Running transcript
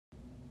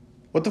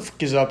What the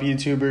fuck is up,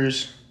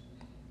 YouTubers?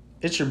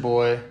 It's your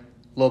boy,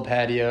 Lil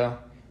Patio.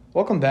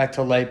 Welcome back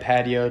to Light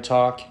Patio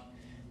Talk.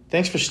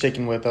 Thanks for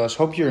sticking with us.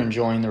 Hope you're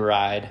enjoying the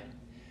ride.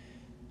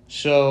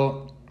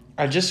 So,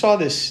 I just saw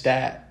this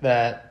stat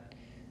that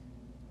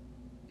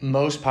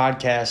most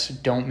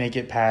podcasts don't make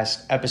it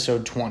past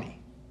episode 20.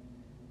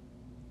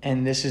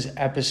 And this is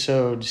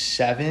episode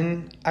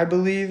 7, I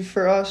believe,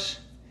 for us.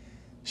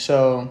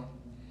 So,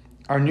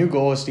 our new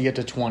goal is to get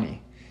to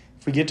 20.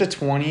 If we get to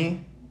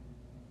 20,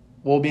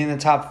 we'll be in the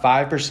top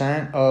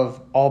 5%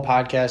 of all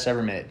podcasts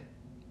ever made.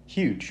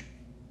 Huge.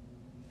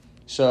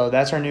 So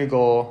that's our new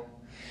goal.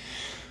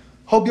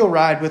 Hope you'll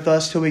ride with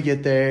us till we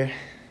get there.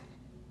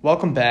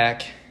 Welcome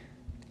back.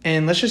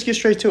 And let's just get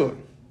straight to it.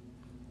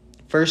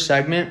 First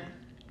segment.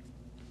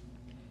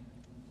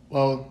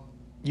 Well,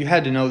 you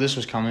had to know this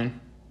was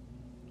coming.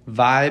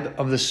 Vibe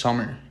of the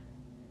summer.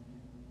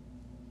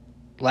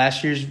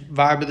 Last year's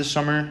vibe of the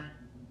summer,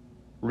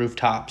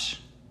 rooftops.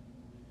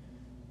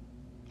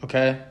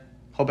 Okay?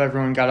 Hope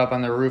everyone got up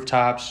on their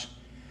rooftops,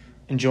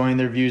 enjoying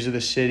their views of the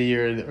city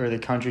or the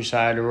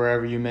countryside or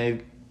wherever you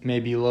may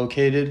be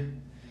located.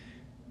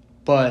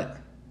 But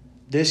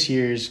this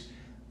year's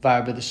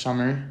vibe of the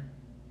summer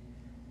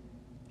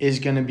is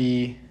going to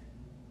be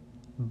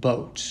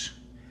boats.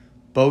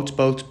 Boats,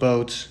 boats,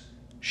 boats.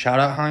 Shout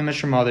out How I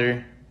Met Your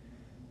Mother.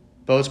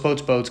 Boats,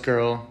 boats, boats,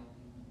 girl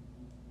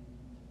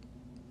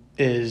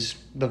is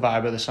the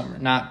vibe of the summer.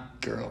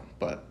 Not girl,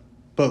 but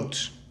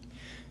boats.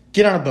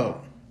 Get on a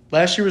boat.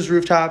 Last year was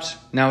rooftops,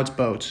 now it's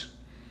boats.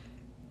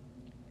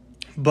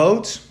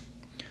 Boats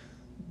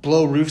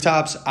blow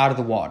rooftops out of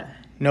the water.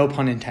 No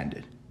pun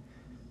intended.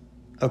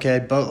 Okay,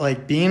 but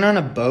like being on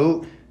a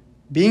boat,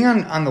 being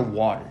on the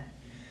water,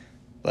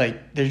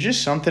 like there's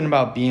just something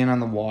about being on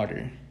the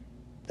water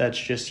that's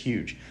just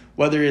huge.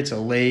 Whether it's a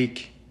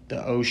lake,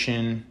 the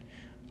ocean,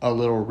 a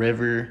little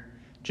river,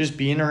 just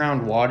being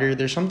around water,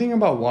 there's something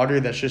about water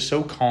that's just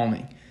so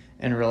calming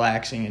and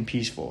relaxing and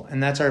peaceful.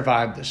 And that's our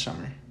vibe this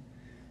summer.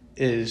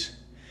 Is,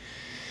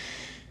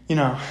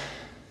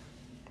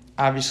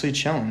 obviously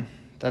chilling.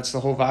 That's the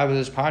whole vibe of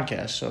this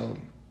podcast, so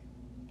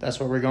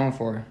that's what we're going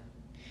for.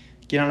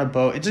 Get on a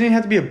boat. It doesn't even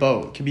have to be a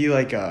boat. It could be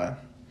like a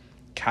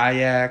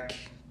kayak,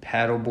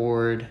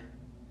 paddleboard.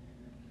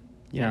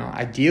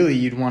 Ideally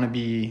you'd want to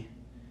be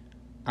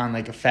on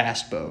like a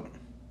fast boat,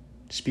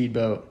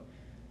 speedboat,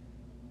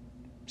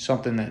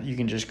 something that you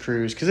can just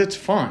cruise, because it's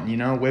fun,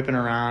 whipping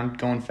around,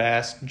 going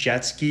fast,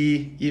 jet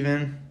ski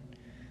even.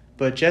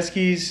 But jet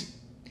skis,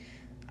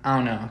 I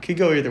don't know. Could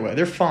go either way.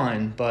 They're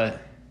fun, but,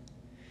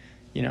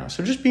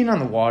 so just being on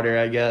the water,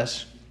 I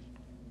guess.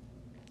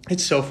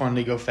 It's so fun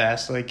to go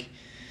fast, like,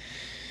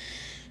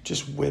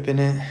 just whipping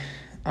it.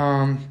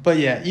 But,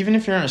 yeah, even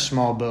if you're on a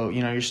small boat,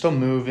 you're still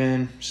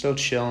moving, still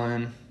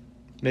chilling.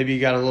 Maybe you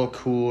got a little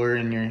cooler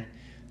and you're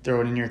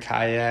throwing in your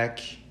kayak.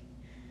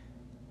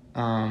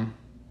 So,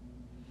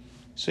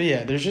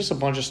 yeah, there's just a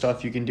bunch of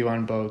stuff you can do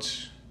on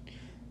boats.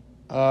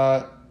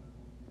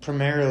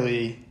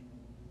 Primarily,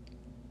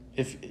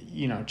 if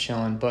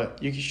chilling,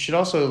 but you should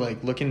also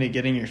like look into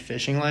getting your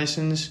fishing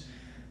license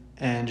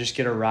and just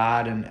get a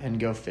rod and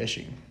go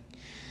fishing,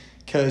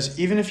 because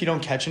even if you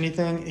don't catch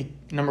anything,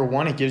 number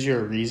one, it gives you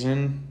a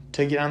reason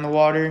to get on the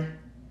water,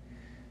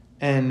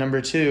 and number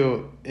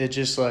two, it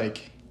just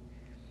like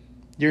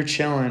you're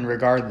chilling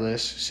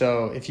regardless.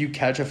 So if you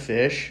catch a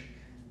fish,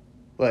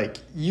 like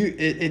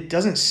it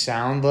doesn't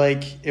sound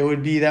like it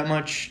would be that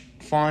much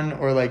fun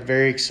or like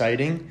very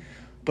exciting,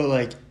 but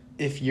like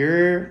if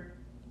you're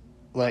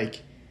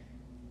like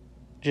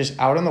just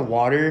out on the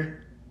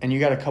water and you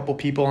got a couple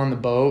people on the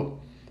boat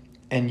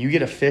and you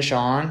get a fish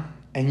on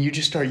and you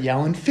just start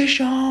yelling,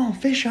 fish on,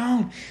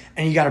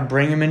 and you got to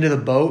bring them into the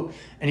boat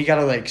and you got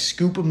to like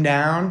scoop them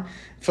down.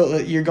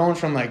 You're going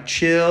from like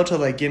chill to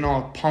like getting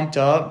all pumped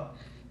up.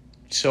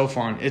 So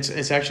fun.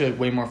 It's actually like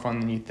way more fun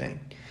than you think.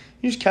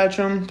 You just catch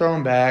them, throw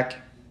them back.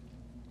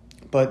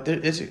 But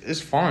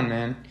it's fun,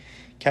 man.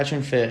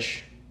 Catching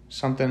fish,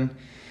 something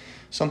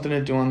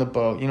to do on the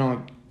boat.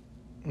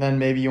 Then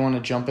maybe you want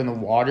to jump in the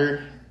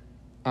water,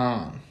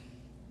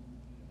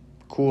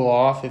 cool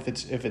off if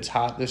it's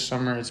hot this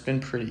summer. It's been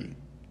pretty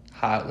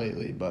hot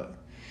lately, but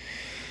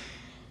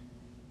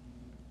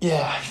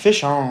yeah,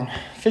 fish on,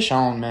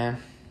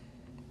 man.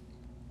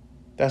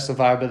 That's the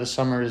vibe of the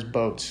summer, is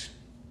boats.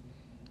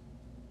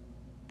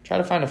 Try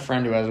to find a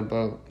friend who has a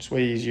boat. It's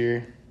way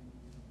easier.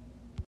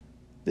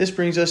 This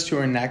brings us to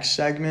our next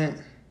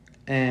segment,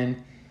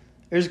 and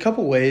there's a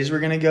couple ways we're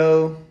gonna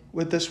go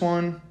with this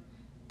one.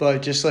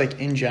 But just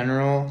like in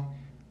general,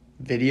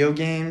 video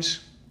games.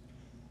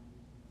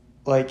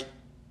 Like,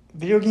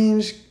 video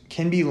games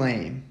can be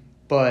lame,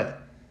 but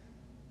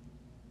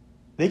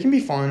they can be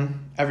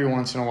fun every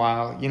once in a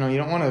while. You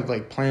don't want to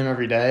like play them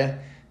every day.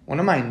 One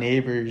of my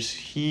neighbors,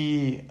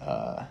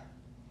 I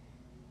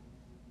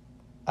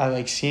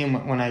like see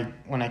him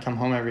when I come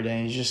home every day.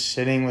 And he's just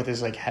sitting with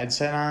his like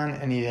headset on,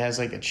 and he has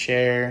like a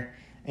chair,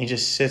 and he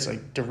just sits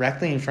like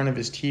directly in front of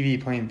his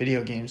TV playing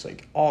video games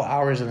like all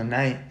hours of the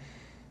night.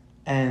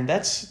 And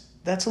that's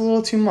a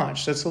little too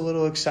much. That's a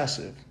little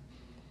excessive.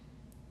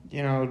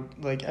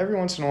 like every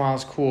once in a while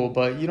is cool,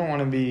 but you don't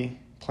want to be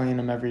playing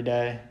them every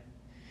day.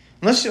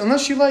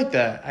 Unless you like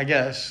that, I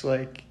guess.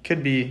 Like,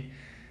 could be.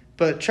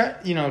 But try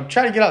to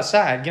get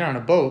outside, get on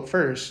a boat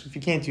first. If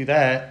you can't do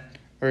that,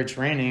 or it's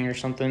raining or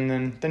something,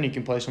 then you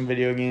can play some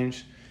video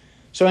games.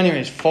 So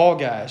anyways, Fall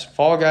Guys.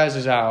 Fall Guys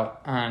is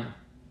out on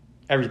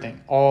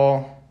everything.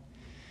 All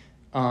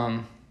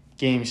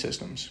game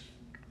systems.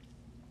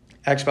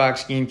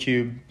 Xbox,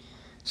 GameCube,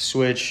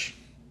 Switch,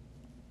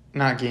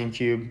 not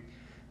GameCube,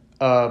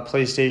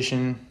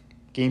 PlayStation.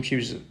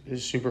 GameCube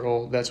is super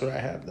old. That's what I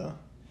have, though.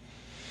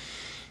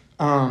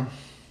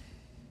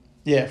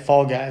 Yeah,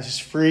 Fall Guys is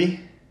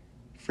free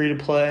to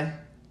play,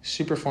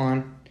 super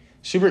fun,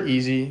 super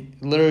easy,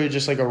 literally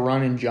just like a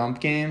run and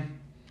jump game.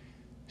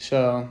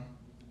 So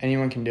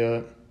anyone can do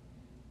it,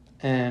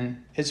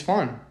 and it's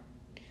fun.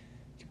 You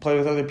can play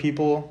with other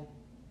people.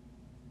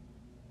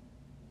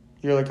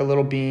 You're like a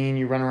little bean.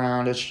 You run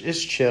around.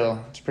 It's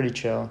chill. It's pretty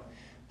chill.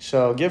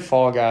 So get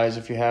Fall Guys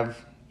if you have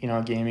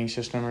a gaming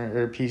system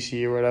or a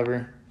PC or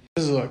whatever.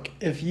 Because look,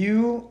 if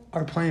you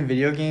are playing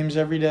video games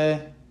every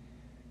day,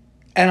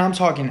 and I'm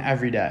talking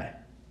every day,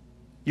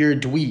 you're a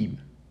dweeb.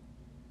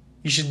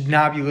 You should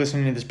not be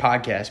listening to this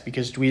podcast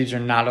because dweebs are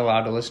not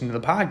allowed to listen to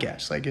the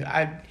podcast. Like,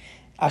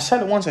 I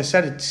said it once, I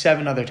said it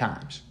 7 other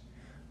times.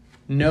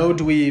 No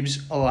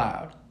dweebs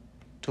allowed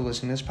to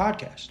listen to this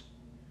podcast. So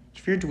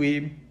if you're a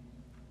dweeb,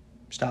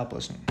 stop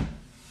listening.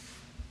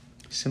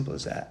 Simple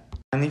as that.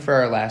 Finally, for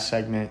our last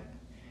segment,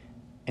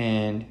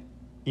 and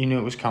you knew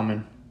it was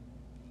coming.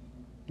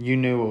 You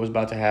knew what was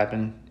about to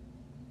happen.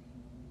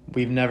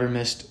 We've never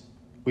missed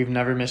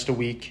a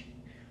week.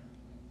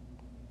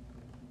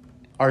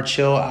 Our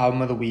chill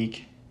album of the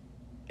week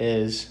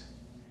is,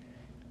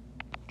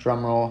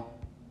 drumroll.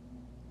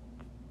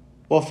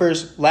 Well,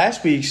 first,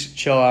 last week's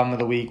chill album of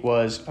the week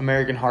was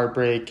American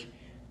Heartbreak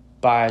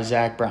by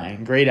Zach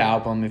Bryan. Great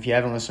album. If you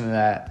haven't listened to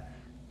that,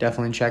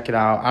 definitely check it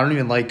out. I don't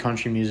even like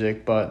country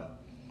music, but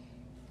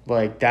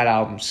like that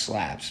album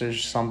slaps.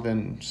 There's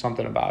something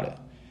about it.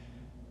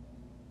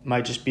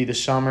 Might just be the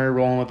summer,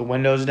 rolling with the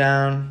windows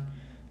down.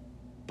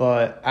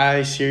 But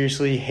I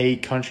seriously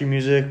hate country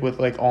music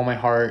with like all my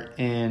heart,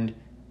 and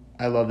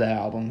I love that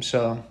album.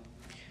 So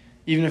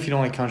even if you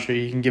don't like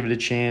country, you can give it a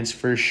chance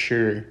for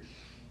sure.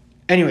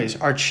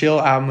 Anyways, our chill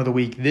album of the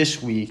week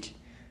this week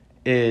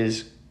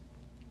is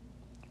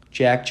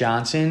Jack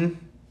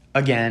Johnson,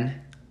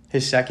 again,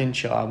 his second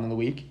chill album of the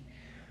week,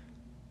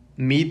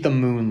 Meet the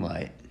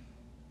Moonlight.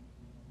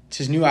 It's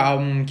his new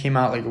album, came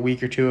out like a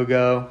week or two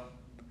ago.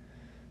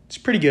 It's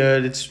pretty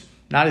good. It's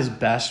not his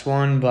best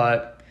one,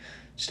 but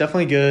it's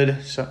definitely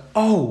good. So,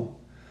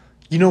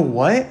 you know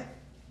what?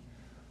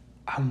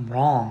 I'm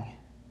wrong.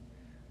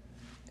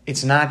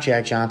 It's not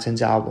Jack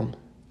Johnson's album.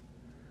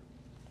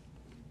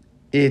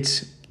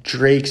 It's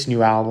Drake's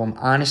new album.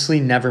 Honestly,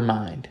 never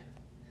mind.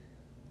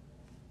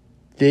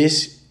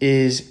 This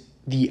is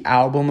the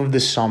album of the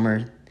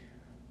summer.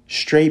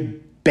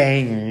 Straight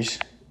bangers.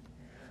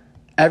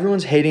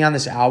 Everyone's hating on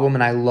this album,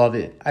 and I love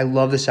it. I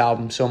love this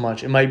album so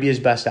much. It might be his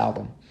best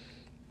album.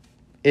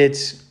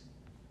 It's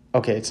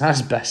not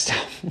his best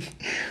album,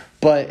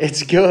 but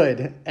it's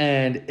good,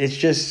 and it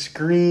just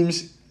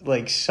screams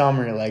like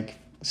summer, like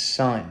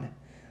sun.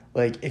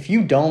 Like, if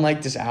you don't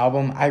like this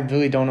album, I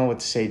really don't know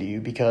what to say to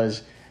you,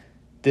 because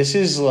this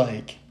is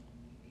like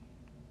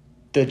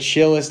the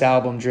chillest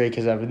album Drake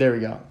has ever. There we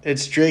go.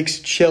 It's Drake's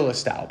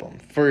chillest album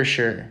for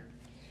sure.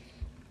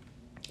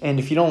 And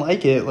if you don't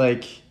like it,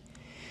 like,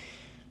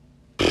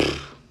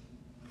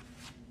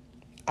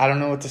 I don't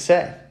know what to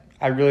say.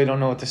 I really don't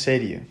know what to say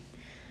to you.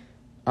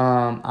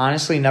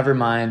 Honestly,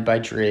 Nevermind by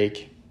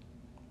Drake.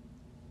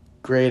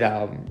 Great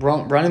album.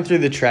 Running through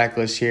the track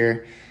list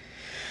here.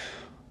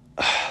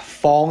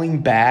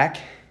 Falling Back,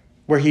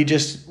 where he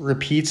just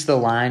repeats the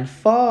line,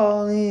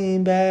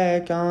 falling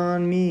back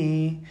on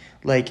me,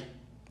 like,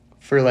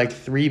 for like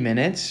 3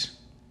 minutes.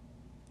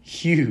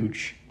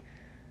 Huge.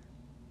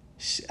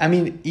 I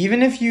mean,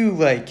 even if you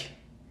like,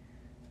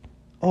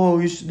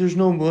 there's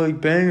no like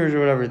bangers or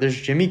whatever. There's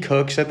Jimmy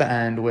Cooks at the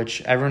end,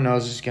 which everyone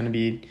knows is going to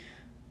be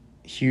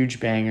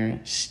huge banger.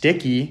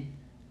 Sticky,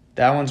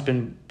 that one's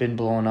been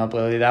blowing up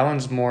lately. That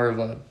one's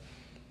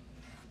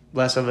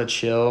less of a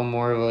chill,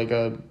 more of like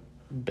a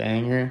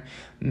banger.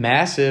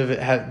 Massive,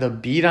 the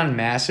beat on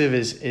Massive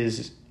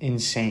is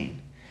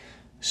insane.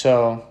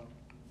 So,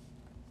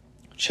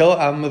 chill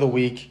album of the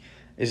week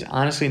is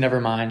honestly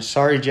Nevermind.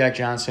 Sorry, Jack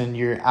Johnson,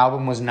 your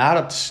album was not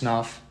up to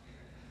snuff.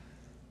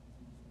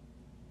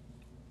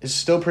 It's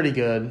still pretty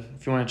good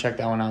if you want to check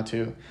that one out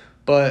too.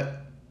 But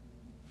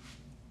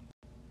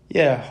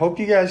yeah, hope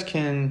you guys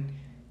can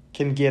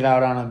get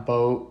out on a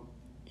boat,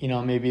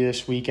 maybe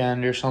this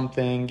weekend or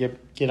something.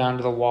 Get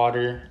onto the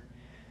water.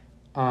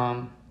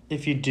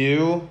 If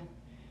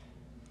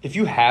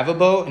you have a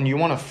boat and you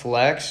want to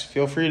flex,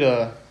 feel free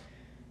to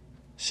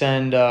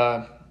send,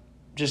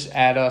 just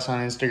add us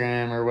on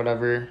Instagram or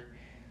whatever.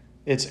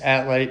 It's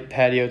at Light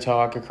Patio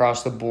Talk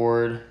across the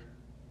board,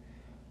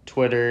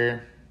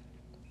 Twitter,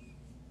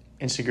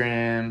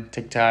 Instagram,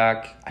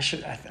 TikTok.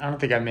 I don't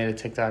think I made a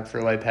TikTok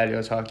for Light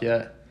Patio Talk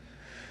yet.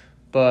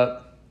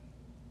 But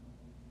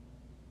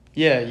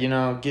yeah,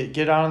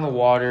 get out on the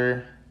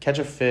water, catch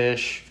a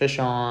fish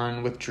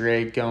on with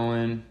Drake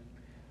going,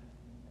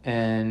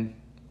 and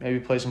maybe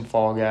play some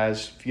Fall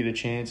Guys if you get a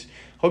chance.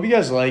 Hope you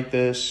guys like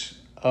this.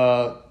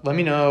 Let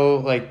me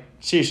know,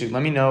 seriously,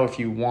 let me know if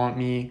you want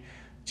me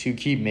to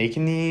keep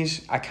making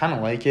these. I kind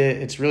of like it.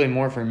 It's really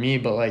more for me,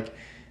 but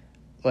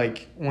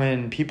like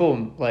when people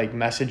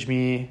message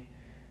me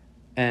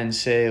and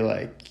say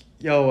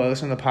yo, I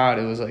listened to the pod,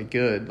 it was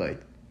good,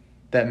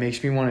 that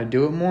makes me want to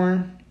do it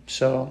more.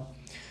 So,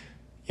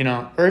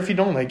 or if you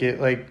don't like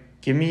it,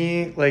 give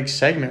me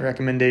segment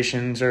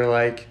recommendations,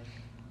 or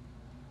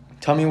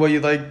tell me what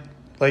you'd like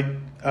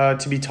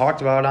to be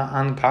talked about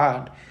on the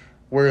pod.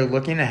 We're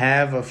looking to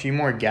have a few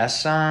more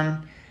guests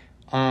on.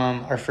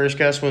 Our first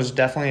guest was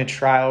definitely a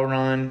trial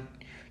run.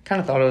 Kind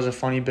of thought it was a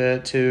funny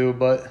bit too,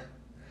 but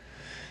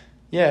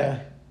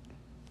yeah.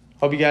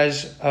 Hope you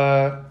guys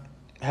have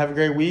a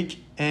great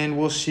week, and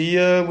we'll see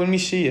you when we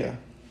see you.